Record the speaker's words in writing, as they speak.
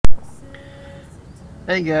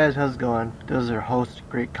Hey guys, how's it going? This is your host,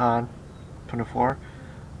 Great Con 24.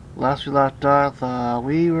 Last we left off, well,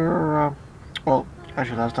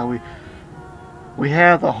 actually last time we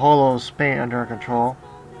had the Hollow Spain under our control,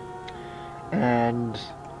 and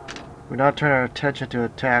we now turn our attention to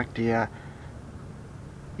attack the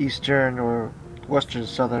eastern or western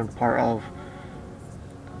southern part of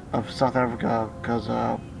South Africa, because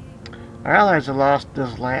our allies have lost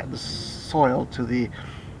this soil to the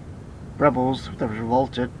rebels that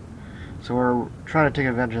revolted, so we're trying to take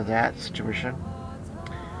advantage of that situation.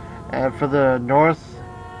 And for the north,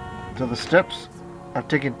 to the steppes, I've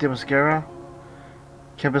taken Themyscira,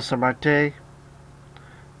 Kebisamarte,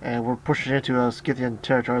 and we're pushing into Scythian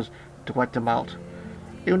territories to wipe them out.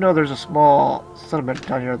 Even though there's a small settlement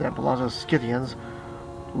down here that belongs to the Scythians,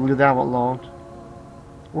 we'll leave that one alone.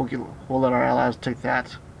 We'll let our allies take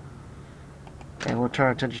that, and we'll turn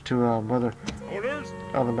our attention to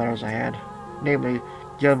other matters ahead, namely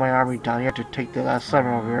getting my army down here to take the last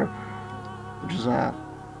settlement over here, which is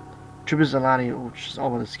Tribizalani, which is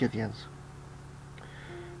all of the Scythians.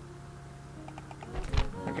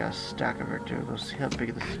 I got a stack of it too. Let's see how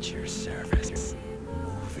big this is. At your service.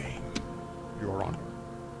 Moving. Your Honor.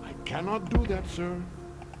 I cannot do that, sir.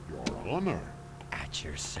 Your Honor. At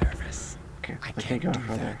your service. Okay, I can't can't go do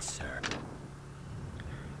further. that, sir.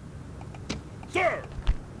 Sir!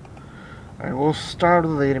 Alright, we'll start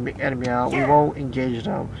with the enemy out. We won't engage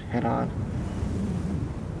them head on.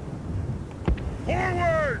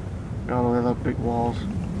 Forward! No, they have big walls.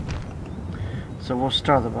 So we'll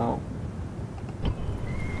start them out.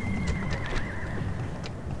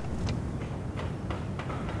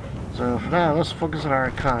 So for now, let's focus on our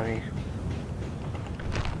economy.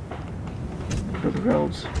 Build the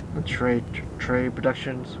roads, the trade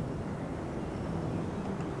productions.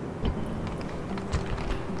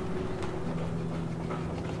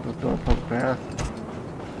 Let's build a public bath.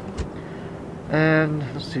 And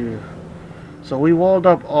let's see. So we walled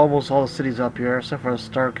up almost all the cities up here, except for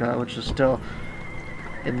Starka, which is still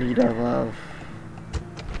in need of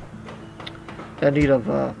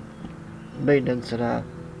maintenance and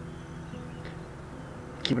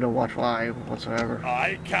keeping a watchful eye whatsoever.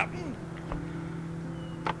 Aye, Captain.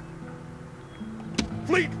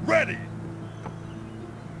 Fleet ready!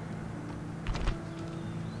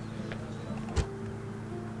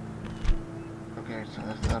 Okay, so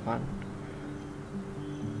that's that one.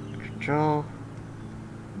 Control.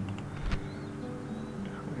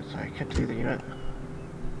 I can't see the unit.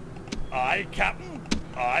 Aye, Captain.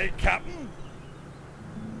 Aye, Captain.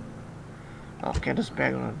 Oh, can't just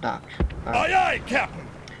bag on a dock. Aye, aye, Captain.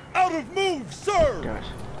 Out of move, sir! Damn it.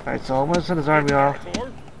 Alright, so I'm gonna send his army off.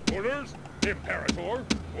 Imperator, orders, Imperator,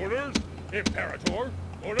 orders, Imperator,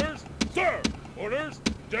 orders, sir, orders,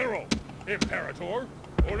 General, Imperator,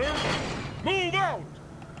 orders, move out!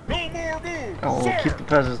 No more moves, Oh, we'll sir! keep the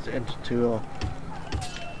peasants to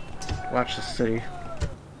watch the city.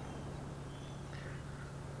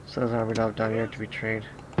 Send his army down here to be trained.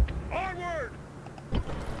 Onward!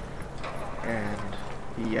 And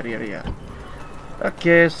yada yada yada.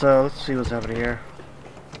 Okay, so let's see what's happening here.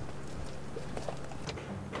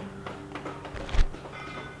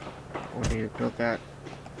 We need to build that.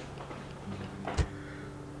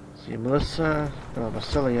 See,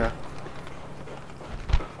 Massilia.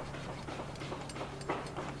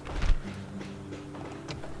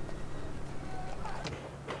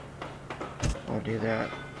 I'll do that.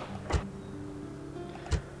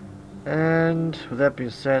 And with that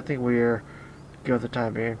being said, I think we're good for the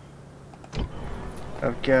time being.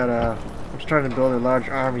 I'm starting to build a large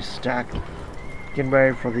army stack, getting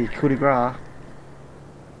ready for the coup de grace,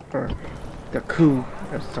 or the coup,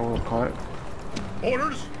 as someone will call it.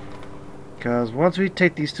 Orders! Because once we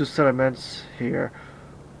take these two settlements here,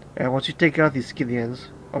 and once you take out these Scythians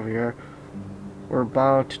over here, we're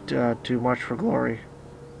bound to march for glory.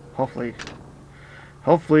 Hopefully.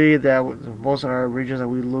 Hopefully that most of our regions that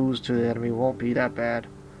we lose to the enemy won't be that bad.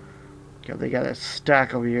 Okay, they got a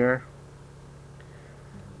stack over here.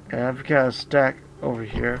 And I've got a stack over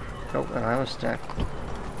here. Nope, I don't have a stack.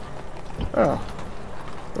 Oh.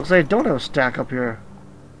 Looks like I don't have a stack up here.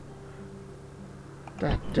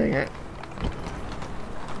 That dang it.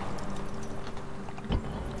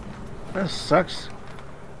 That sucks.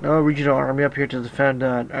 No regional army up here to defend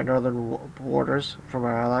our northern borders from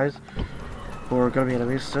our allies, who are going to be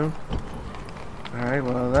enemies soon. Alright,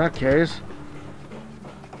 well in that case...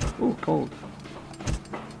 Ooh, gold.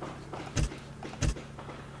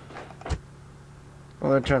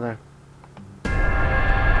 Well, then turn there.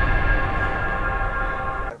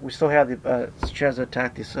 We still have the chance to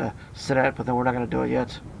attack this Senate, but then we're not going to do it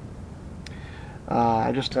yet.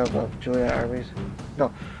 I just have Julii armies.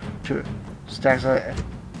 No, 2 stacks of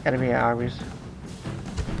enemy armies.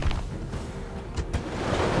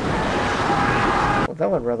 Well,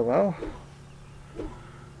 that went rather well.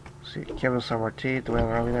 See, can we some more tea? Do we have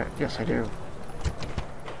an army there? Yes, I do.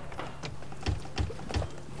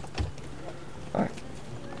 Alright,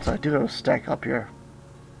 so I do have a stack up here.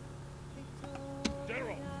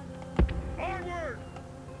 General, onward!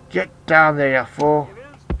 Get down there, you fool!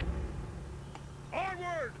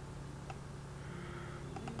 Onward!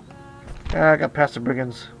 Yeah, I got past the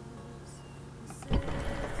brigands.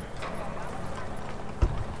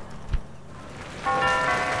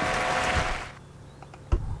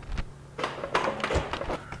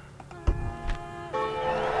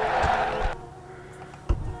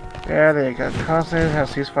 Yeah, they got constant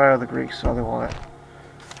has ceasefire with the Greeks, so they want it.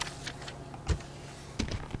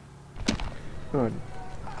 Good.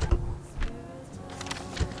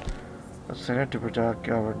 Let's send it to protect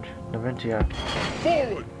governed Naventia.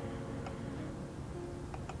 Forward!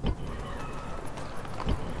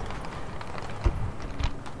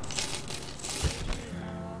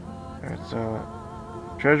 Alright,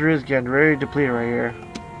 so treasury is getting very depleted right here.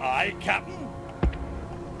 Aye, Captain.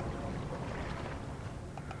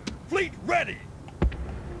 Fleet ready!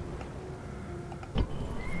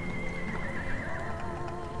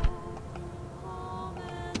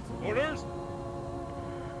 Orders?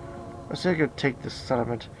 Let's see if I can take this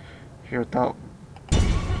settlement here without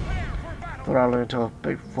throttling into a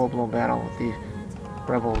big full-blown battle with the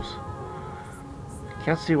rebels.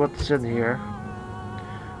 Can't see what's in here.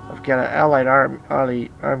 I've got an allied army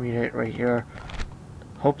unit right here.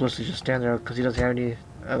 Hopelessly just stand there because he doesn't have any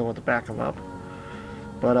other one to back him up.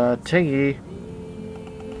 But Tingy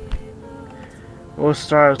will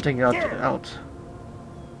start Tingy out.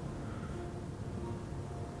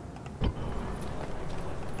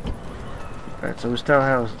 Alright, so we still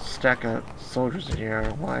have a stack of soldiers in here.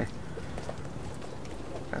 Why?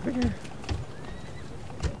 I think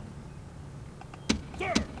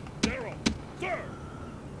Sir! General! Sir!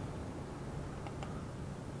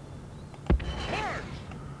 March!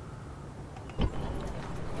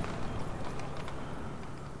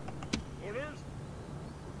 Orders?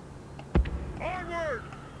 Onward!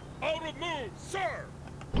 Out of move, sir!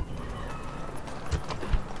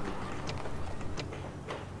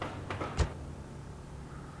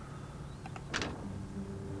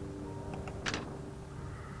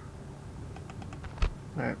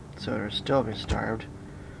 Alright, so they're still being starved.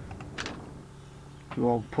 We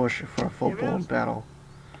won't push for a full-blown battle.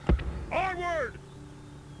 Onward!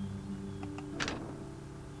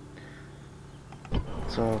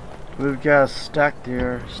 So we've got a stack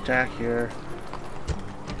here.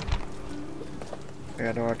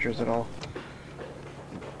 Yeah, no archers at all.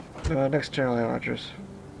 Next turn, I'll have archers.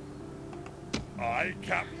 Aye,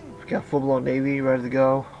 Captain. We've got full-blown navy ready to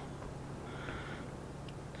go.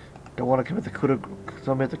 Don't want to commit the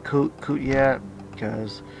coup yet,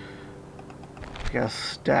 because we got a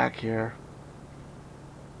stack here.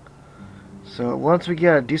 So once we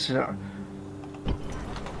get a decent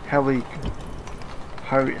heavy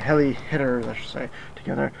hitters, I should say,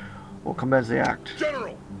 together, we'll commence the act.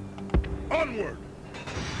 General! Onward!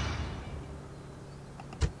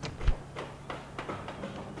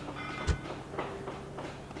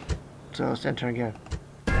 So let's enter again.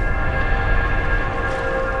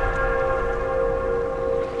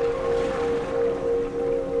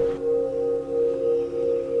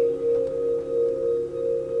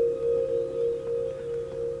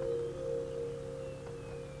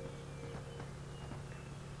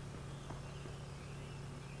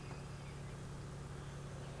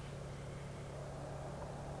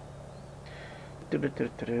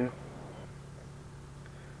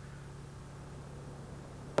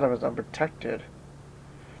 Is unprotected.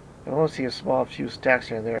 I only see a small few stacks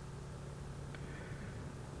here and there.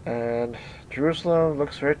 And Jerusalem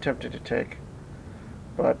looks very tempting to take.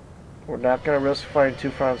 But we're not going to risk fighting 2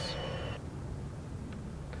 fronts.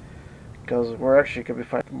 Because we're actually going to be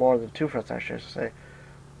fighting more than 2 fronts, actually, I should say.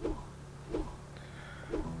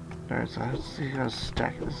 Alright, so let's see how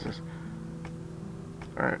stack this is.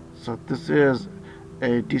 Alright, so this is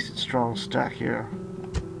a decent strong stack here.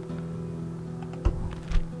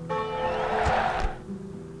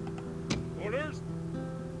 Orders?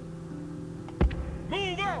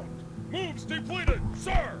 Move out! Moves depleted,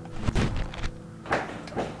 sir!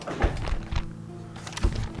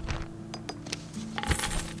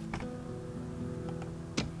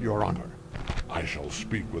 Your Honor, I shall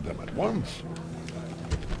speak with them at once.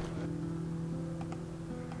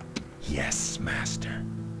 Yes, Master.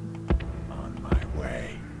 On my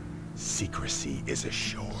way. Secrecy is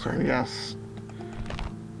assured. So yes,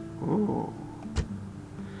 Ooh.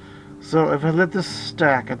 So if I let this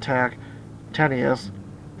stack attack Tanius,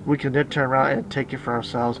 we can then turn around and take it for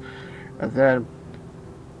ourselves, and then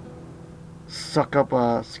suck up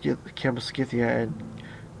Kim Scythia and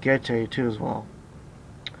Gete too as well.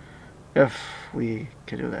 If we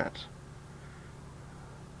can do that.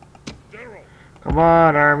 General, Come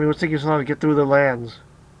on, army, what's taking so long to get through the lands?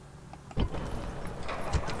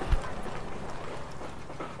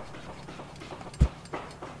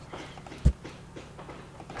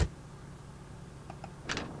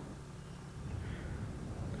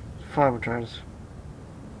 Five returns.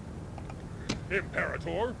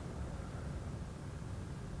 Imperator.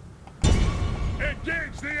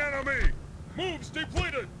 Engage the enemy! Moves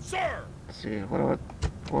depleted, sir! Let's see, where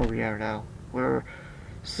are we at now? We're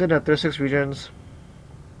sitting at 36 regions.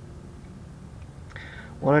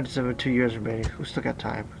 172 years remaining. We still got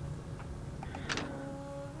time.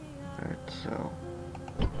 Alright, so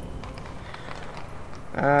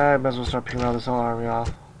I might as well start picking all this whole army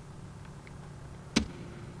off.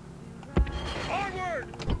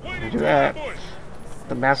 Onward! Waiting Do for that. ambush!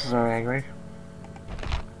 The masses are angry.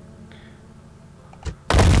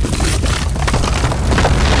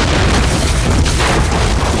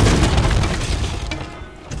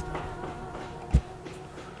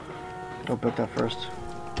 Don't build that first.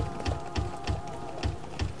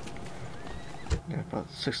 Yeah, about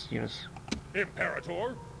 6 units.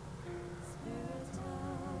 Imperator.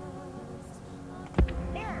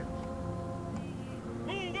 March!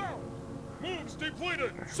 Move out! Moves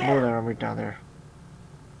depleted, Move that sir! army down there.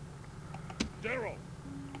 General.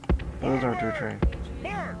 Those aren't to Forward! retrain.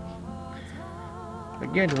 March!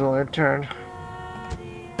 Again, we'll return.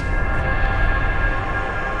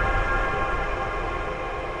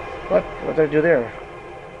 What did I do there?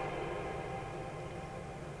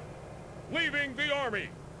 Leaving the army!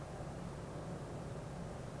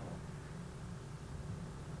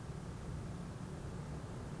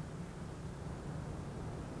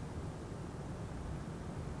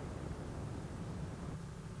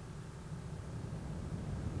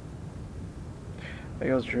 There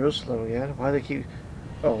goes Jerusalem again. Why do they keep...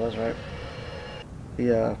 Oh, that's right.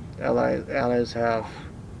 The allies have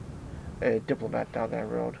a diplomat down that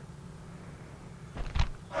road.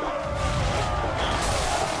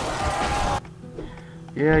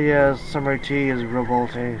 Yeah, Summer Tea is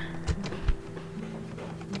revolting.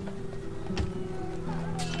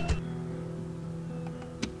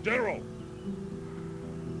 General!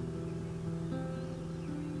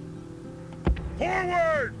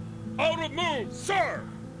 Forward! Out of move, sir!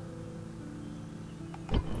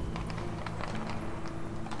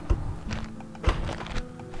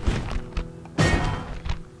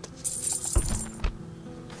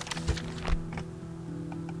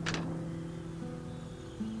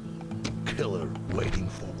 Killer waiting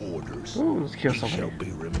for orders. Ooh, let's kill He somebody. shall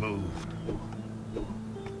be removed.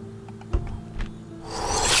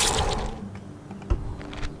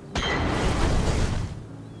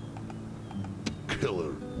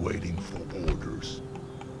 Killer waiting for orders.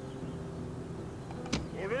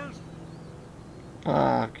 Orders?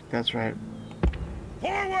 That's right.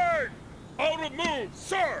 Forward! Out of move,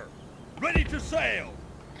 sir! Ready to sail!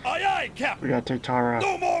 Aye, aye, We Captain! gotta take Tara out.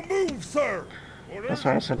 No more move, sir! Orders? That's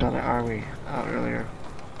why I sent down the army out earlier.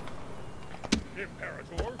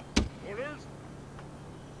 Imperator. Orders?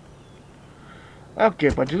 Okay,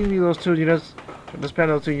 but deleting those 2 units,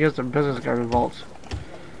 disband those 2 units, the business got revolt.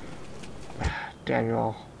 Damn you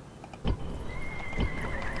all.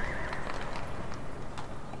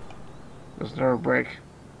 There's never a break.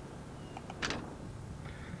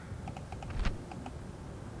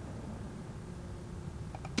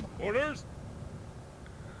 Orders?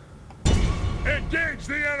 Engage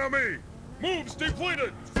the enemy! Moves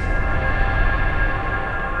depleted!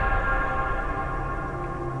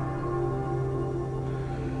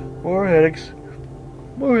 More headaches.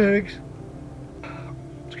 More headaches.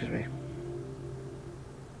 Excuse me.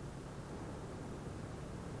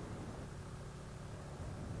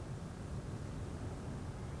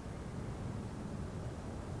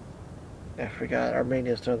 I forgot,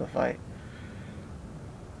 Armenia's still in the fight.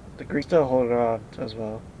 The Greeks still holding on as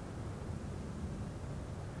well.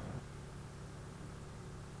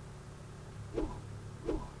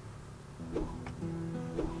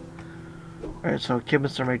 Alright, so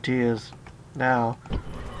Kibitzer McT is now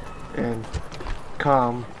in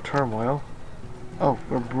calm turmoil. Oh,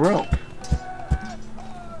 we're broke.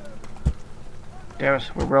 Damn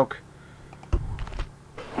it, we're broke.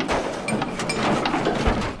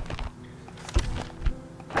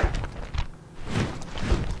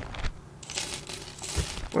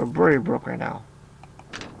 We're very broke right now.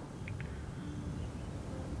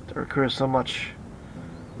 They recruit so much.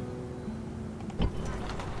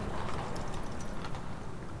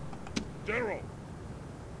 General!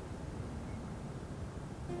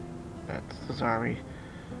 That's this army.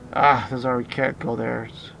 Ah, this army can't go there.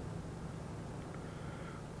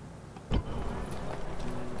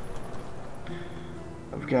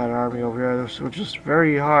 I've got an army over here, which is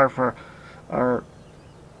very hard for our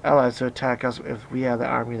allies to attack us if we have the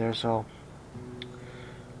army there, so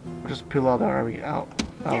we'll just peel all the army out.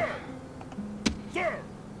 Sir! Sir!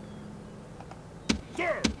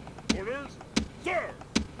 Sir! Orders! Sir!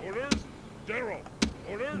 Orders! General!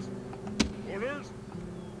 Orders! Orders!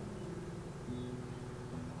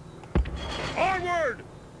 Onward!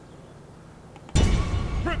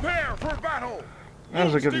 Prepare for battle! I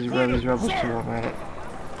was looking at these Depleted, rebels too, sir! I'm at it.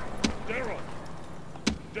 General!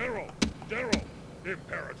 General! General!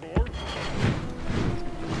 Imperator!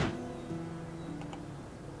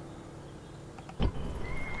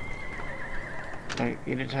 Hey,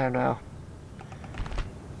 any time now.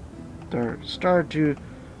 They're starting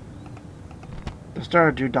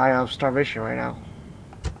to die of starvation right now.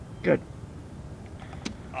 Good.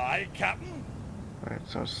 Aye, Captain! Alright,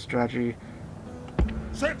 so strategy.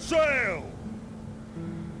 Set sail!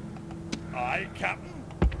 Aye, Captain!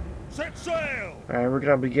 Set sail! Alright, we're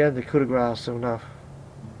gonna begin the coup de grace soon enough.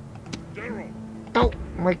 General! Oh,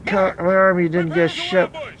 my army didn't Prepare get to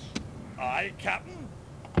shipped. ambush! Aye, Captain!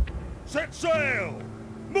 Set sail!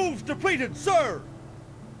 Moves depleted, sir!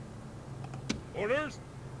 Orders?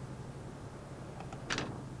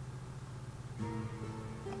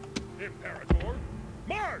 Imperator!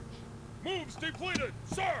 March! Moves depleted,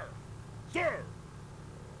 sir! Sir!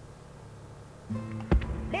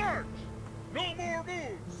 March! No more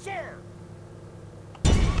moves, sir!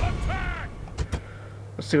 Attack!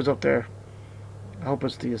 Let's see what's up there. I hope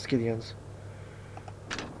it's the Scythians.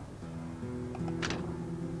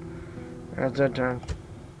 That's that turn.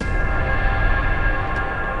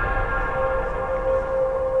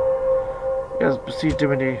 Yes, besiege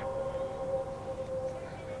Dimity.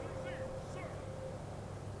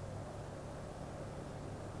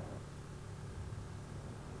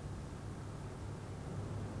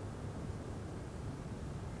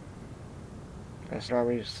 Nice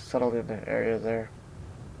army settled in the area there.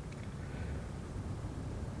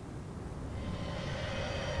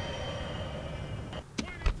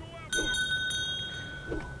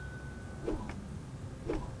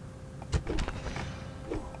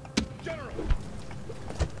 General!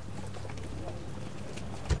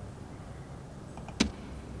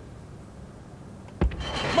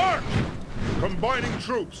 March! Combining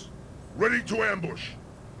troops. Ready to ambush.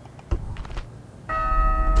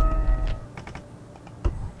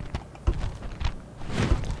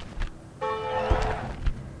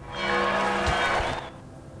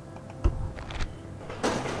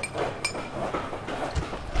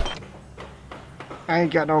 I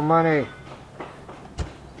ain't got no money.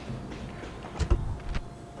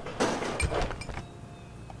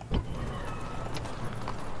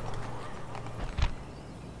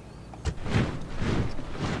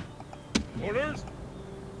 Orders?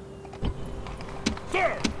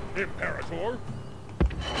 Sir! Imperator!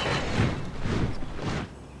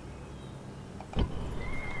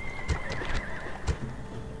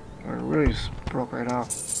 We're really broke right now.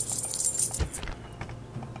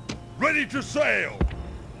 Ready to sail!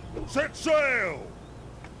 Set sail!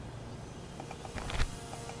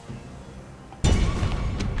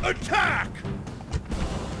 Attack!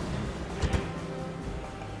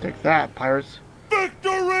 Take that, pirates.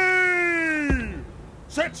 Victory!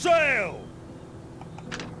 Set sail!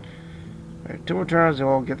 Alright, 2 more turns and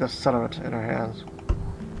we'll get this settlement in our hands.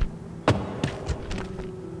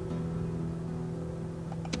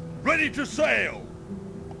 Ready to sail!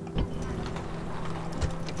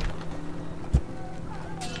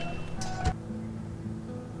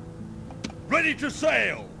 Ready to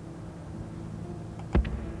sail!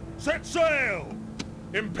 Set sail!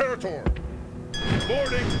 Imperator!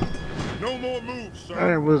 Boarding! No more moves, sir!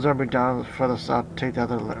 Alright, we'll army down further south, take the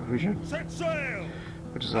other region, Set sail!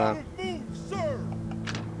 which is Out of moves, sir!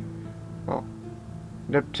 well,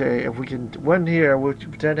 Nipte. If we can win here, we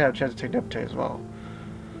tend to have a chance to take Nipte as well.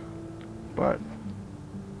 But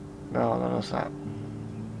no, that's not.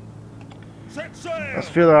 Set sail! Let's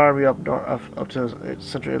fill the army up north, up to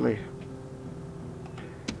central Italy.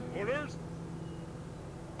 Orders?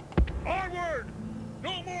 Onward!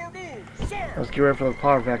 No more moves, sir! Let's get ready for the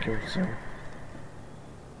power vacuum soon.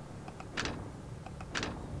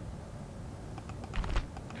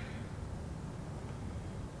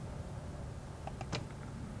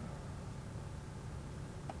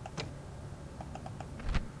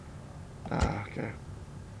 Ah, okay.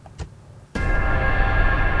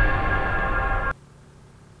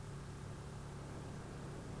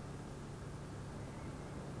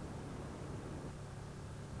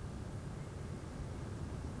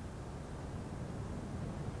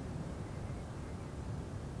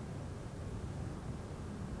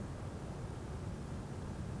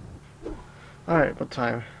 Alright, what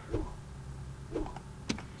time?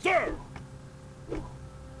 Sir!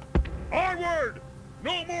 Onward!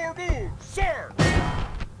 No more moves, sir!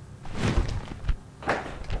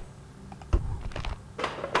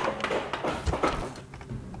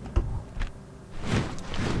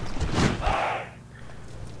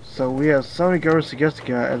 So we have so many governments against the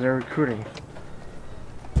guy and they're recruiting.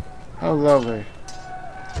 How lovely.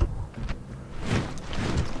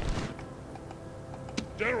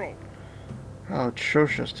 General! How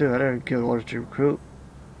atrocious too. I didn't give orders to recruit.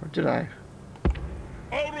 Or did I?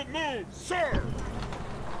 Out of moves, sir!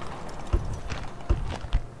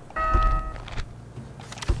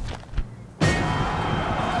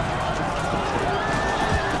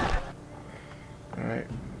 Alright.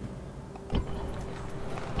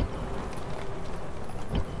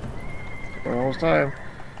 We're almost time.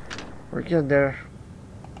 We're getting there.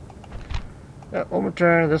 Yeah, one more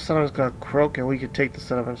turn, this settlement's gonna croak and we can take the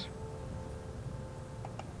settlements.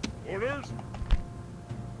 Orders?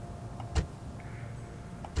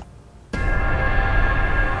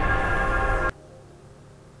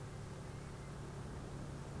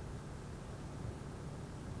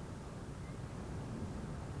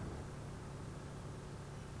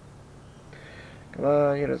 Come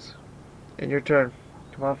on, units. In your turn.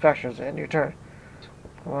 Come on, factions, in your turn.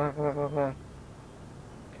 Come on, come on, come on, come on.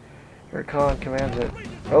 Your con commands it.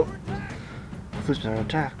 Oh! Fleet's been under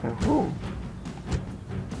attack. Woo!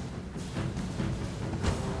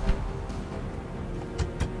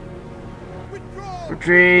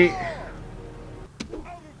 Retreat!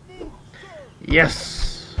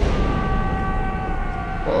 Yes!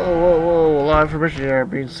 Whoa, whoa, whoa! A lot of information here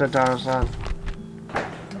being sent down us on.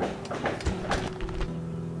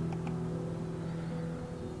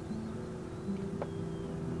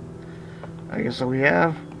 I guess so we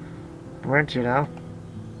have Morentia now.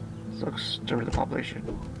 So exterminate the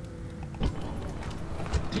population.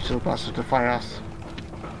 Teach the bosses to defy us.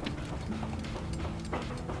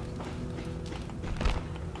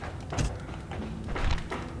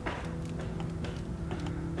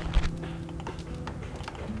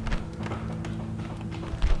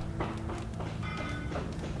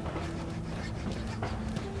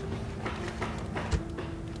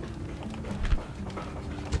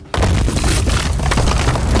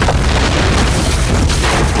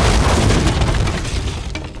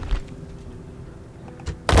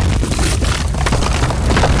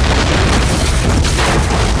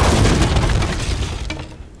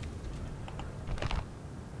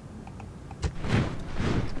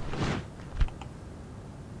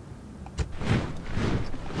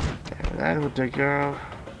 That will take care of.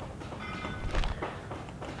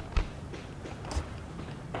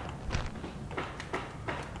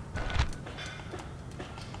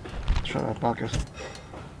 Try that pocket.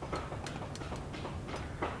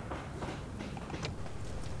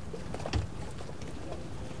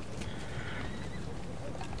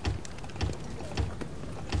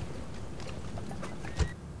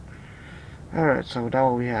 Alright, so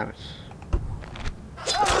now we have it.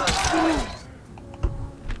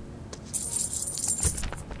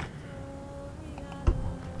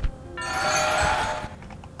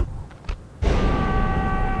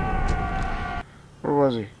 Where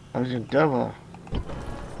was he? I was in Deva.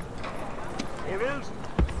 Orders?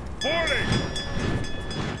 Boarding!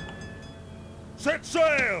 Set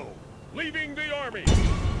sail! Leaving the army!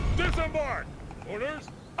 Disembark! Orders?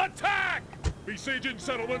 Attack! Besieging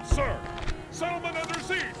settlement, sir! Settlement under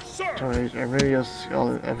siege, sir! Arminius,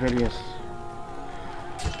 Arminius.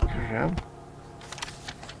 Here I am.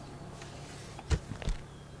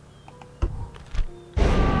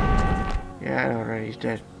 Yeah, I know already, he's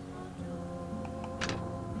dead.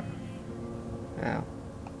 Now,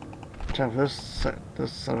 time for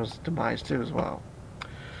this son's demise too as well.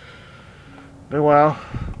 Meanwhile,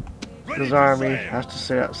 his army has to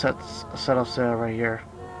set up sail right here.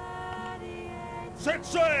 Set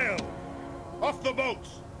sail! Off the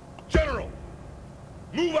boats! General!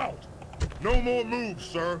 Move out! No more moves,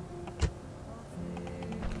 sir.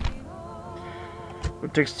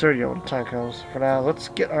 It takes 30 when the time comes. For now, let's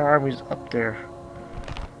get our armies up there.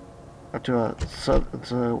 Up to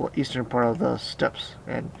the eastern part of the steppes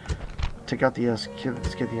and take out the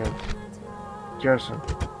Scythian garrison.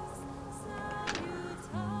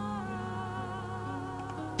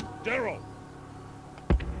 General!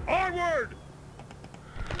 Onward!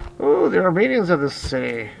 Ooh, the Armenians of this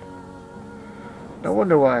city. No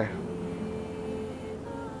wonder why.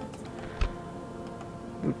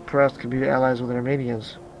 We perhaps could be allies with the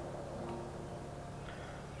Armenians.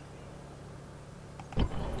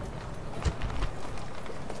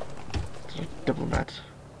 Diplomats.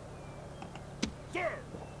 Sir!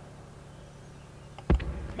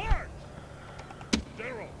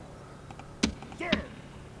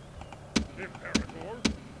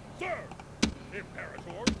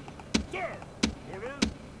 Imperator, sir. Orders,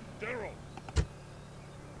 General.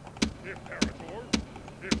 Imperator,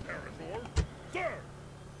 Imperator, sir.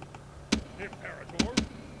 Imperator, sir.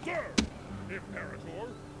 Imperator.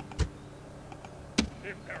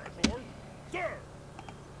 Imperator, sir.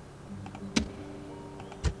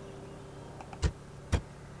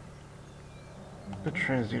 The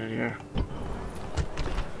translator here.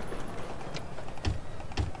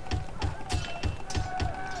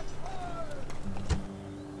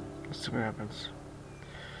 Let's see what happens.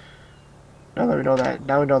 Now that we know that,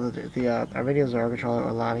 the Armenians are controlling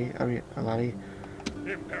Alani,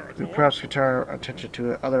 we perhaps could turn our attention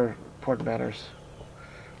to other important matters,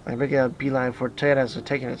 like making a beeline for Tayanas and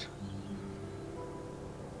taking it.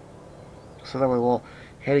 So that way we'll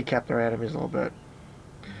handicap their enemies a little bit.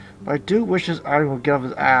 But I do wish this army would get off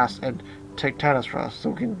his ass and take Tayanas for us,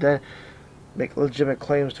 so we can then make legitimate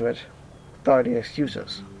claims to it without any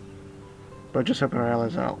excuses. But just helping our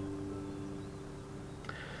allies out.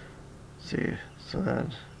 See, so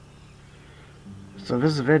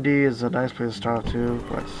Visit Vindy is a nice place to start too,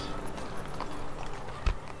 but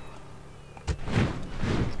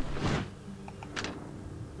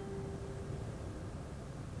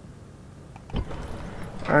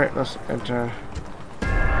alright, let's enter.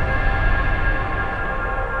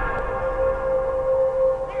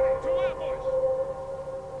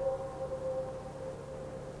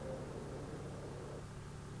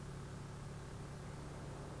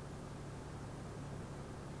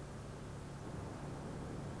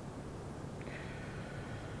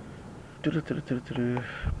 Ready to ambush.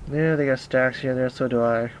 Yeah, they got stacks here and there, so do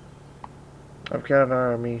I. I've got an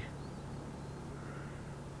army.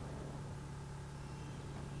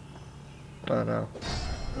 Oh no.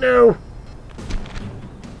 No!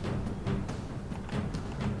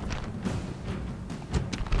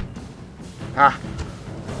 Ah!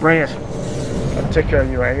 Bring it! I'll take care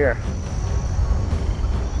of you right here.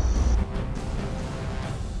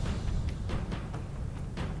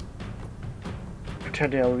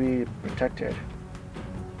 Pretending I will be protected.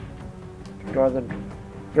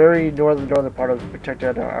 Very northern part of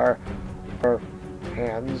protected our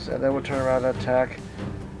hands, and then we'll turn around and attack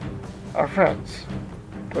our friends.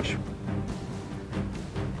 Which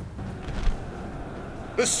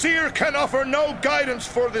The seer can offer no guidance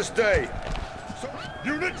for this day.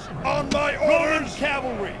 Units on my orders!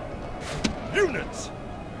 Cavalry! Units!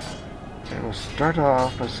 okay, we'll start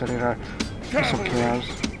off by sending our missile calves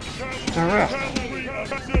to rest. Cavalry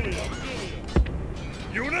auxiliary!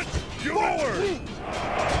 Units, forward!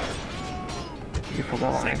 You for the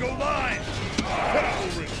line. Single line!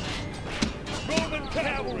 Cavalry! Northern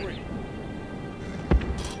cavalry!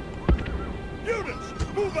 Units,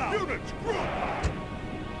 move out! Units, group!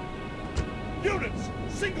 Units,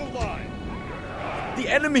 single line! The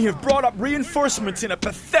enemy have brought up reinforcements in a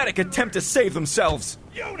pathetic attempt to save themselves.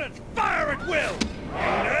 Units, fire at will!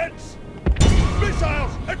 Units!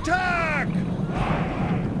 Missiles, attack!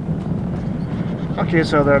 Okay,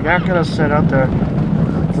 so they're not gonna set out there.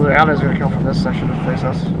 So the allies are gonna come from this section to face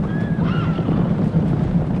us.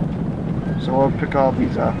 So we'll pick all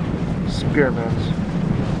these spearmen.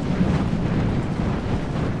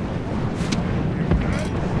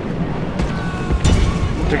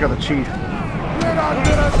 We'll take out the chief. You're not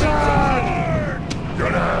gonna die!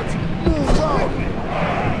 Units, move out!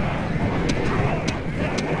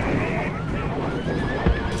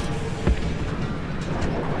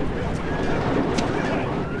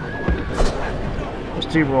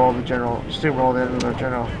 Steamroll the general. Steamroll the end of the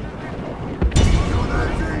general.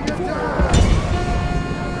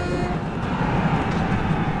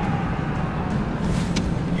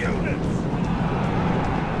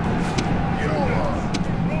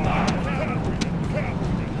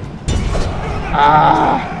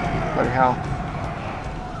 Ah! Bloody hell.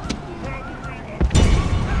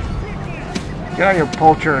 Get on your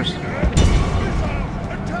poachers.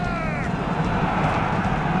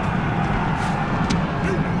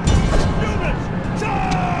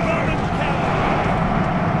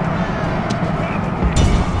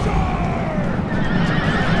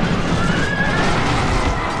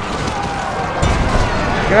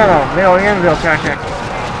 Get on, nail anvil tactic.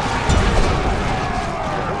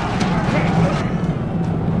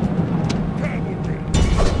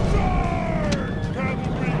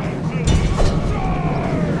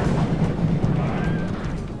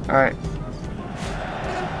 Alright.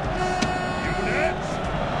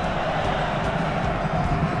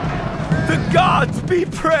 The gods be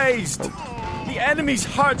praised! The enemy's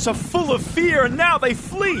hearts are full of fear and now they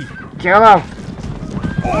flee! Kill him!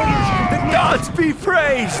 The gods be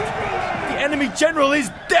praised! The enemy general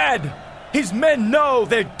is dead! His men know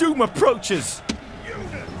their doom approaches!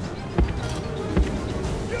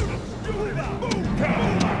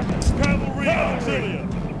 Auxilia!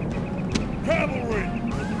 Cavalry!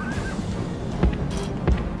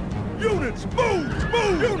 Units, move!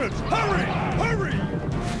 Move! Units, hurry! Hurry!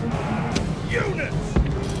 Units!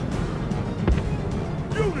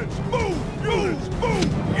 Units, move! Units, move!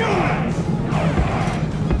 Units!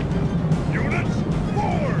 Units,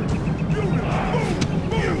 forward! Units, move!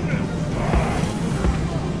 Units!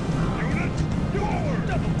 Units, forward!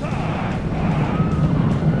 Double time!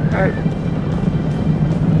 Alright.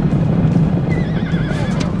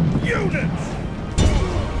 Units!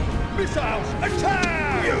 Missiles,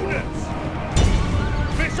 attack! Units!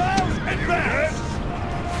 Missiles, advance!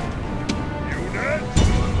 Units!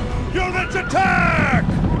 Units, attack!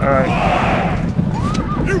 Alright.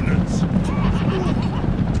 Units!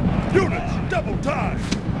 Units, double time!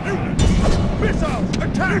 Units! Missiles,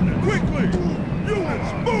 attack! Quickly! Units,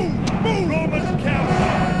 move! Move! Roman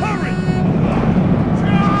cavalry, hurry!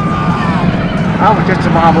 I'm gonna get to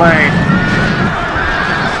my blade.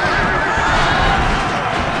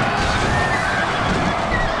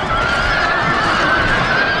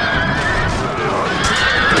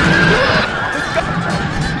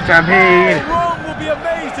 Stampede! Rome will be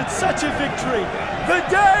amazed at such a victory. The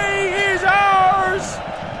day is ours.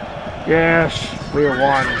 Yes, we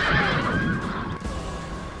won.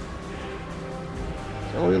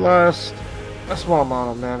 So we lost a small amount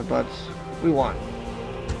of men, but we won.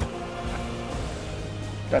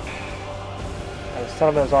 That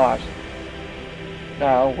settlement is ours.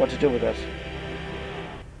 Now, what to do with this?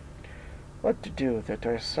 What to do with it?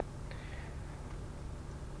 There's some...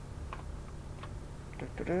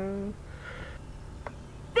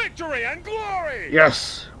 Victory and glory!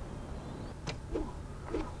 Yes!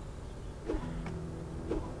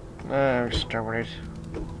 Exterminate.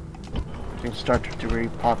 We can start to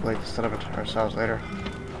repopulate the settlement ourselves later.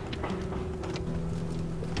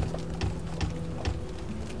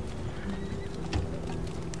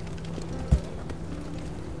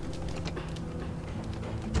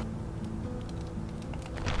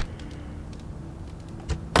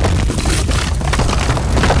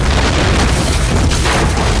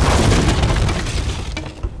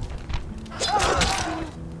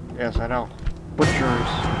 Yes, I know. Butchers.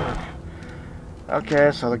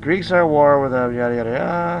 Okay, so the Greeks are at war with them, yada yada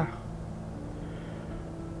yada.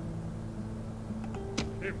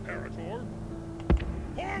 Imperator!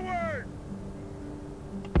 Forward!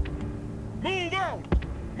 Move out!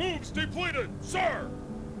 Moves depleted, sir!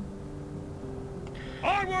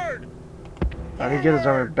 Onward! I can get his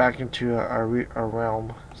army back into our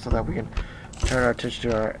realm so that we can turn our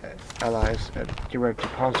attention to our allies and get ready to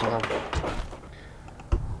pounce on them.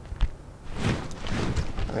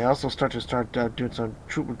 And they also start doing some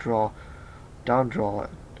troop withdrawal,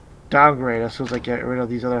 downgrade as soon as I get rid of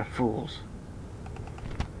these other fools.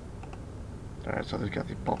 Alright, so they've got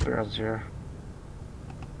the barbarians here.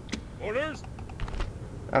 Orders!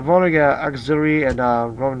 I've only got auxiliary and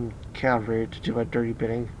Roman cavalry to do my dirty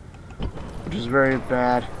bidding, which is a very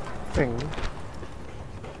bad thing.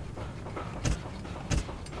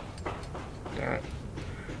 Damn it.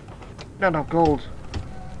 Not enough gold.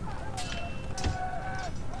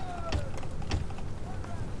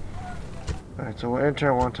 Alright, so we'll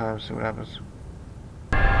enter one time, see what happens.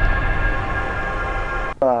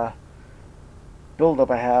 Build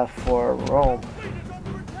up I have for Rome.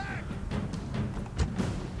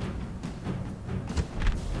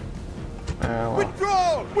 Well,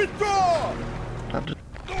 Withdraw! Withdraw! not to...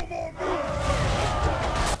 No more move!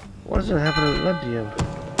 What does it happen to Lentium?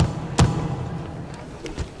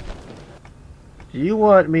 Do you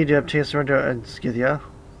want me to obtain surrender in Scythia?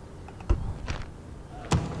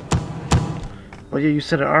 Well, yeah, you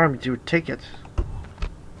sent an army to take it.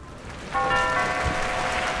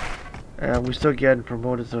 And we still getting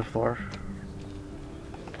promoted to the floor.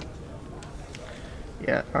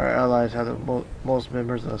 Yeah, our allies have the most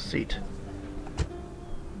members of the seat.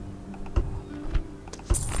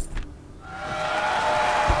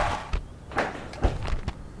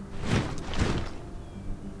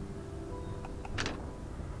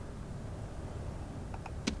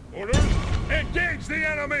 Orders! Engage the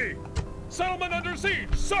enemy! Settlement under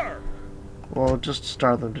siege, sir! We'll just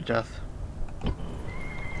starve them to death.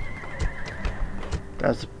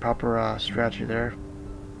 That's the proper strategy there.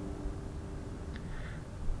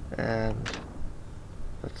 And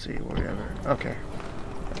let's see what we have here. Okay,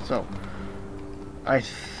 so I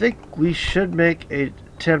think we should make an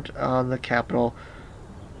attempt on the capital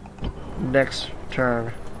next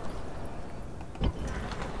turn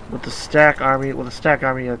with the stack army. With the stack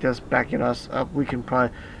army, I guess, backing us up, we can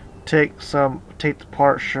probably take the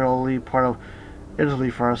partially part of Italy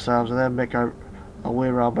for ourselves, and then make our way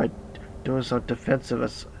around by doing some defensive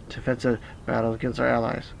defensive battle against our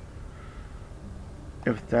allies.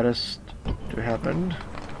 If that is to happen,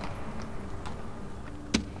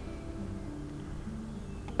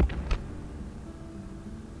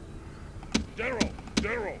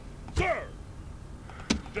 General, sir.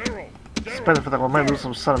 General, despite the fact that we might lose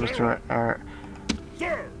some settlements to our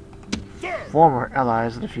sir, former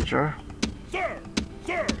allies in the future, sir,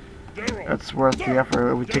 General. it's worth the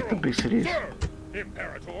effort if we take the big cities. Sir,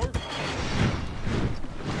 Imperator.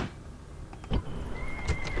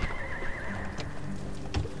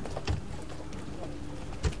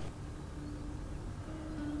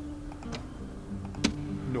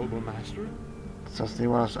 Noble master? Since they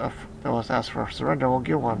want us to ask for surrender, we'll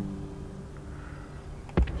give one.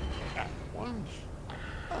 At once.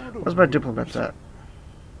 Where's my diplomats at?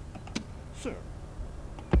 Sir.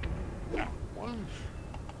 At once.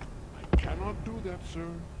 I cannot do that, sir.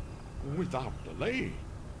 Without delay.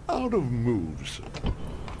 Out of mood, sir.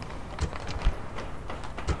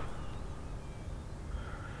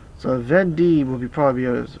 So Vendee will probably be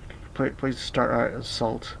a place to start our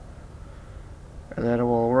assault. And then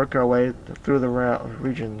we'll work our way through the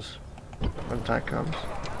regions when time comes.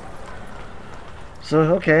 So,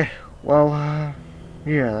 okay. Well,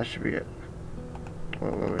 yeah, that should be it.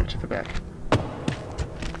 Wait, to the back.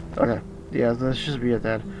 Okay. Yeah, this should be it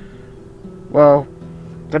then. Well,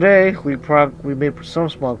 today we made some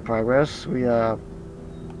small progress. We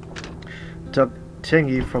took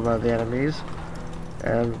Tingy from the enemies,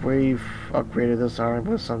 and we've upgraded this army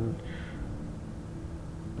with some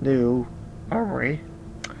new armory,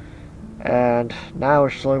 and now we're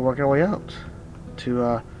slowly working our way out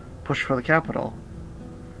to push for the capital.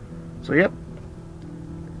 So yep,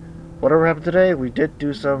 whatever happened today, we did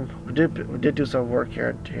do some work here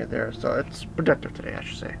and there, so it's productive today, I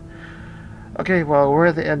should say. Okay, well, we're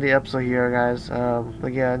at the end of the episode here, guys.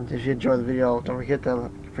 Again, if you enjoyed the video, don't forget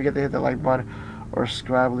to hit the like button or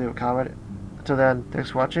subscribe, leave a comment. Until then, thanks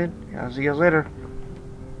for watching. I'll see you guys later.